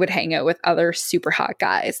he only would hang out with other super hot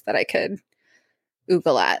guys that I could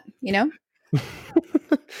oogle at, you know?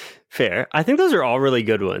 Fair. I think those are all really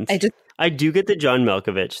good ones. I do get the John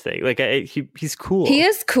Malkovich thing. Like he's cool. He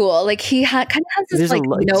is cool. Like he kind of has this like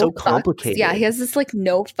no so fucks. complicated. Yeah, he has this like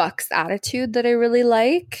no fucks attitude that I really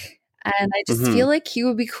like. And I just feel like he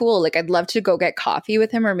would be cool. Like I'd love to go get coffee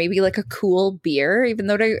with him, or maybe like a cool beer, even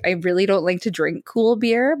though I really don't like to drink cool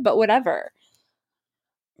beer, but whatever.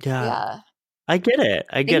 Yeah. I get it.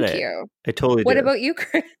 Thank you. I totally do. What about you,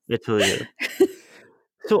 Chris? I totally do.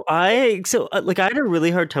 So I had a really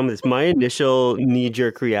hard time with this. My initial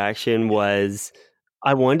knee-jerk reaction was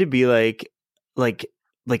I wanted to be like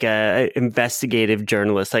a investigative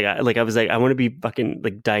journalist. I was like, I want to be fucking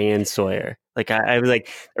like Diane Sawyer. Like I was like,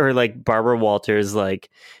 or like Barbara Walters, like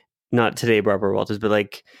not today Barbara Walters, but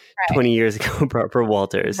like Right. 20 years ago Barbara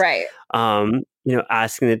Walters. Right.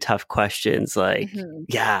 Asking the tough questions, like,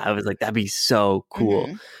 yeah, I was like, that'd be so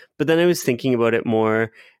cool. But then I was thinking about it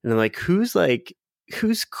more, and I'm like, who's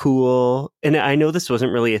cool? And I know this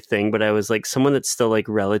wasn't really a thing, but I was like, someone that's still like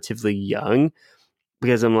relatively young,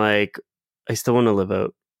 because I'm like, I still want to live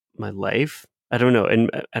out my life. I don't know. And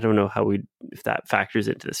I don't know if that factors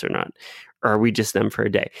into this or not. Or are we just them for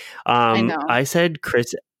a day? I know. I said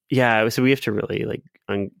Chris. Yeah. So we have to really like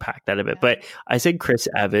unpack that a bit. But I said Chris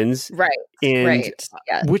Evans. Right. And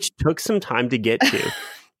Yeah. which took some time to get to.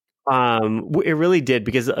 It really did,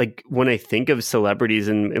 because like when I think of celebrities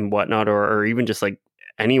and whatnot, or even just like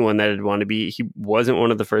anyone that I'd want to be, he wasn't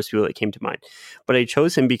one of the first people that came to mind. But I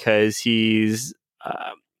chose him because he's,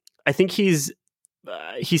 I think he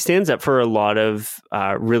stands up for a lot of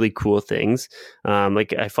really cool things.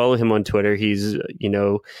 Like I follow him on Twitter. He's,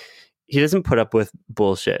 he doesn't put up with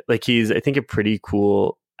bullshit. Like he's, I think, a pretty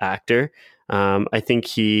cool actor. I think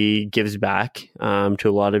he gives back to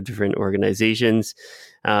a lot of different organizations.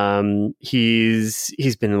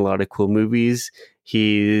 He's been in a lot of cool movies.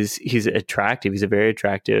 He's attractive. He's a very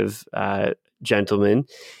attractive gentleman,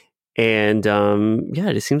 and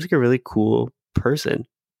it just seems like a really cool person.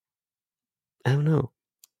 I don't know.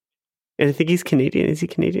 And I think he's Canadian. Is he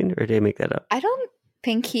Canadian, or did I make that up? I don't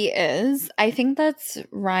think he is. I think that's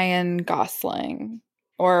Ryan Gosling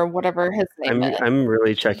or whatever his name is. I'm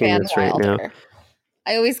really checking Van this right Wilder. now.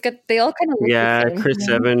 I always they all kind of look the same. Chris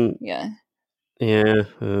Evans. Yeah. Yeah,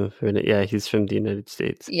 he's from the United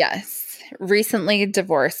States. Yes. Recently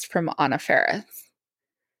divorced from Anna Faris.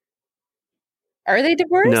 Are they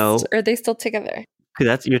divorced? No. Or are they still together?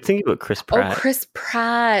 You're thinking about Chris Pratt. Oh, Chris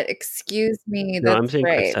Pratt. Excuse me. No, That's I'm saying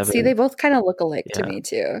right. Chris Evans. See, they both kind of look alike to me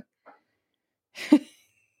too.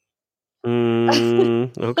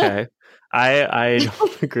 Okay. I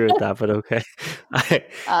don't agree with that, but okay. I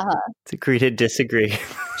agree to disagree.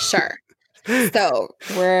 Sure. So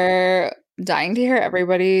we're dying to hear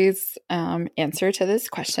everybody's answer to this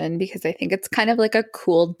question, because I think it's kind of like a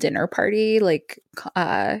cool dinner party, like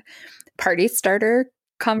party starter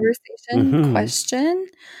conversation question.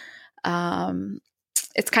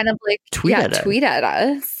 It's kind of like tweet at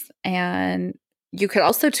us, and you could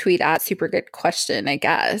also tweet at Super Good Question, I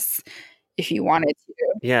guess, if you wanted to.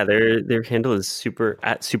 Yeah, their handle is super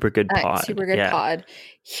good pod. Super Good Pod.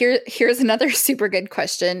 Here's another super good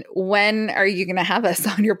question. When are you going to have us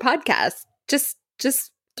on your podcast?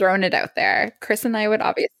 Just throwing it out there. Chris and I would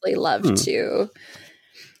obviously love to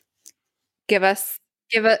give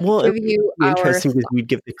you interesting because we'd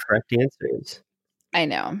give the correct answers. I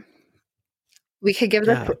know. We could give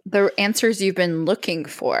the answers you've been looking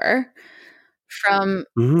for.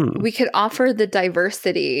 We could offer the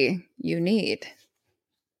diversity you need.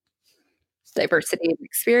 Diversity of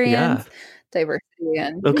experience, diversity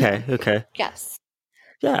and okay. Yes.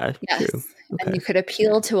 Yeah, yes. True. Okay. And you could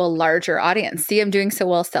appeal to a larger audience. See, I'm doing so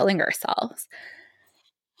well selling ourselves.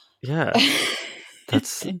 Yeah.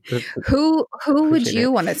 That's who would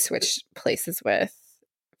you want to switch places with?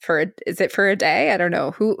 Is it for a day? I don't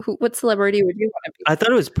know. What celebrity would you want to be? I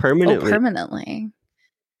thought it was permanently. Oh, permanently.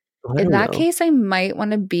 In that case, I might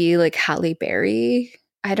want to be like Halle Berry.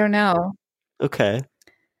 I don't know. Okay.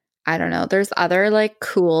 I don't know. There's other like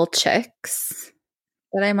cool chicks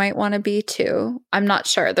that I might want to be too. I'm not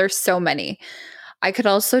sure. There's so many. I could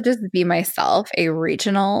also just be myself, a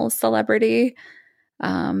regional celebrity.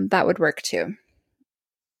 That would work too.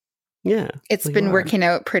 Yeah. It's been working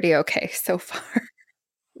out pretty okay so far.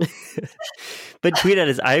 But tweet at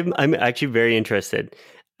us. I'm actually very interested.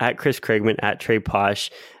 At Chris Craigman, at Trey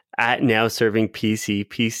Posh, at Now Serving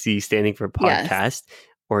PC standing for podcast. Yes.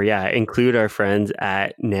 Or include our friends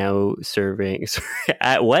at Now Serving.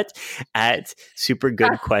 At what? At Super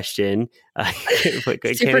Good Question. I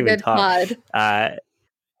can't even talk. Pod.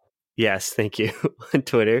 Yes, thank you on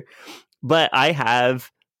Twitter. But I have,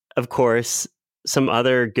 of course, some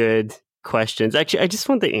other good questions. Actually, I just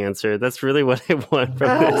want the answer. That's really what I want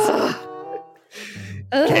from this.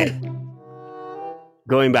 Okay.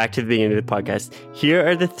 Going back to the beginning of the podcast, here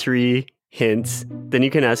are the 3 hints. Then you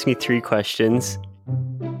can ask me 3 questions.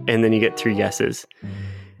 And then you get 3 guesses.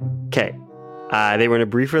 Okay. They were in a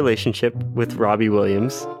brief relationship with Robbie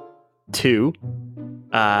Williams. 2.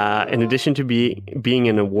 In addition to being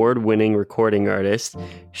an award-winning recording artist,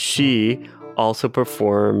 she also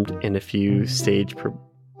performed in a few stage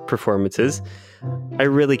performances. I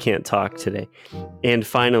really can't talk today. And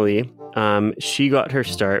finally, she got her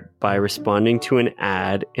start by responding to an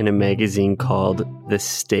ad in a magazine called The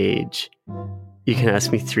Stage. You can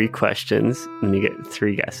ask me 3 questions and you get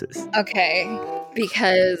 3 guesses. Okay.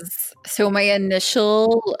 Because So my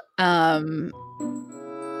initial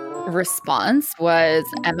response was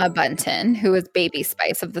Emma Bunton, who was Baby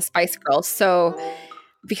Spice of the Spice Girls. So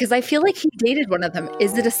because I feel like he dated one of them.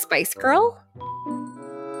 Is it a Spice Girl?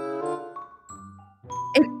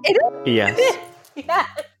 It is. Yes. Yeah.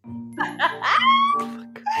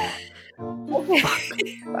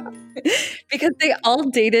 Because they all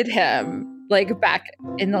dated him like back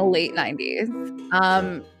in the late 90s.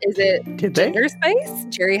 Is it Did they? Ginger Spice?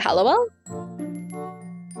 Jerry Halliwell?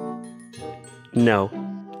 No.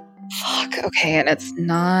 Fuck. Okay, and it's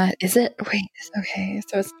not. Is it? Wait. Okay,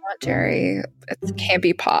 so it's not Jerry. It can't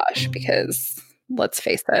be Posh because let's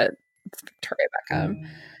face it, it's Victoria Beckham.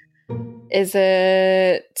 Is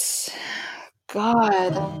it?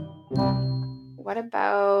 God. What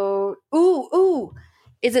about? Ooh.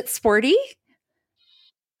 Is it Sporty?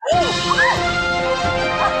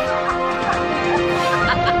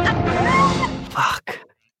 Fuck.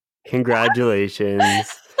 Congratulations.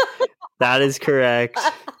 That is correct.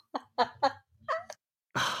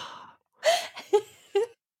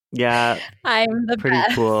 Yeah, I'm the pretty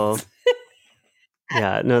best. cool.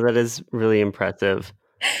 Yeah, no, that is really impressive.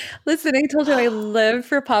 Listen, I told you I live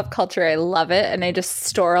for pop culture. I love it. And I just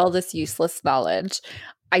store all this useless knowledge.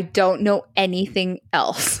 I don't know anything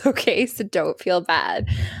else. Okay. So don't feel bad.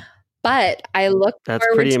 But I look That's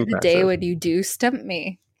forward pretty to the day impressive. when you do stump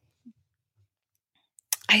me.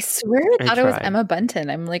 I swear I I thought it was tried. Emma Bunton.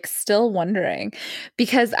 I'm like still wondering.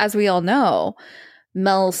 Because as we all know,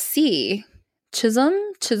 Mel C.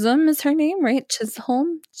 Chisholm is her name, right?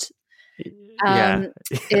 Chisholm? Yeah.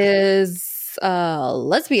 Is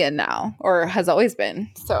lesbian now, or has always been.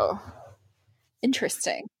 So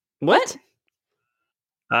interesting. What?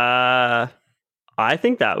 I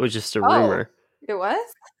think that was just a rumor. It was?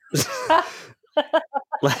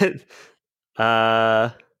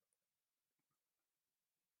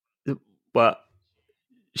 Well,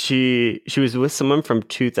 she was with someone from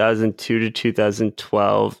 2002 to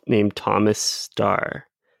 2012 named Thomas Starr.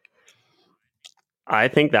 I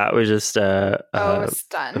think that was just a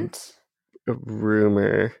Stunt. a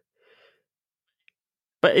rumor.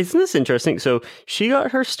 But isn't this interesting? So she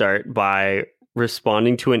got her start by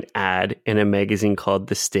responding to an ad in a magazine called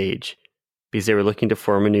The Stage because they were looking to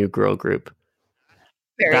form a new girl group.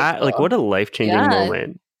 Very cool. Like, what a life-changing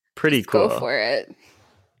moment. Pretty Just cool. Go for it.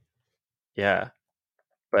 Yeah.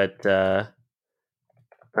 But, yeah,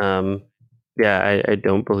 I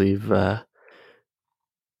don't believe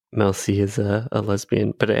Mel C is a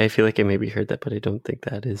lesbian. But I feel like I maybe heard that, but I don't think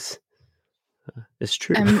that is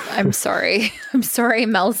true. I'm sorry. I'm sorry,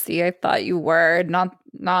 Mel C. I thought you were.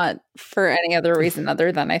 Not for any other reason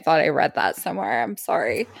other than I thought I read that somewhere. I'm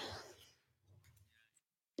sorry.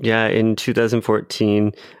 Yeah, in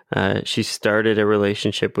 2014, she started a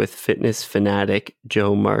relationship with fitness fanatic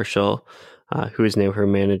Joe Marshall, who is now her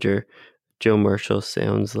manager. Joe Marshall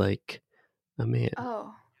sounds like a man.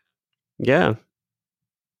 Oh. Yeah.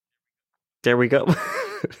 There we go.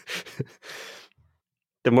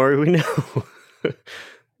 The more we know.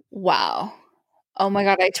 Wow. Oh my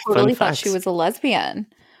God. I totally thought she facts. was a lesbian.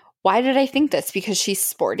 Why did I think this? Because she's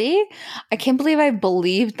sporty? I can't believe I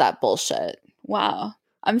believed that bullshit. Wow.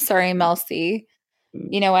 I'm sorry, Mel C.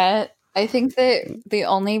 You know what? I think that the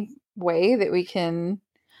only way that we can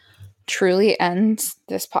truly end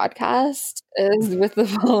this podcast is with the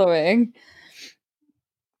following.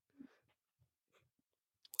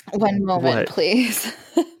 One moment, What? please.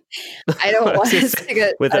 I don't want us to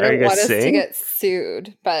get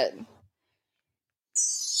sued, but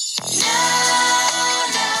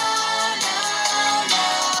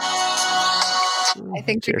I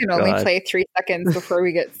think we can only play 3 seconds before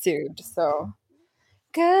we get sued. So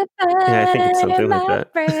goodbye. Yeah, I think it's something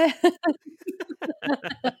like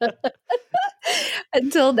that.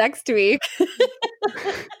 Until next week.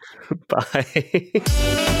 Bye.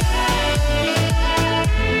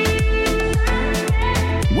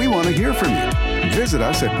 We want to hear from you. Visit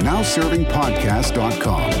us at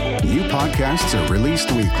nowservingpodcast.com. New podcasts are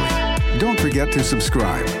released weekly. Don't forget to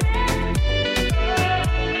subscribe.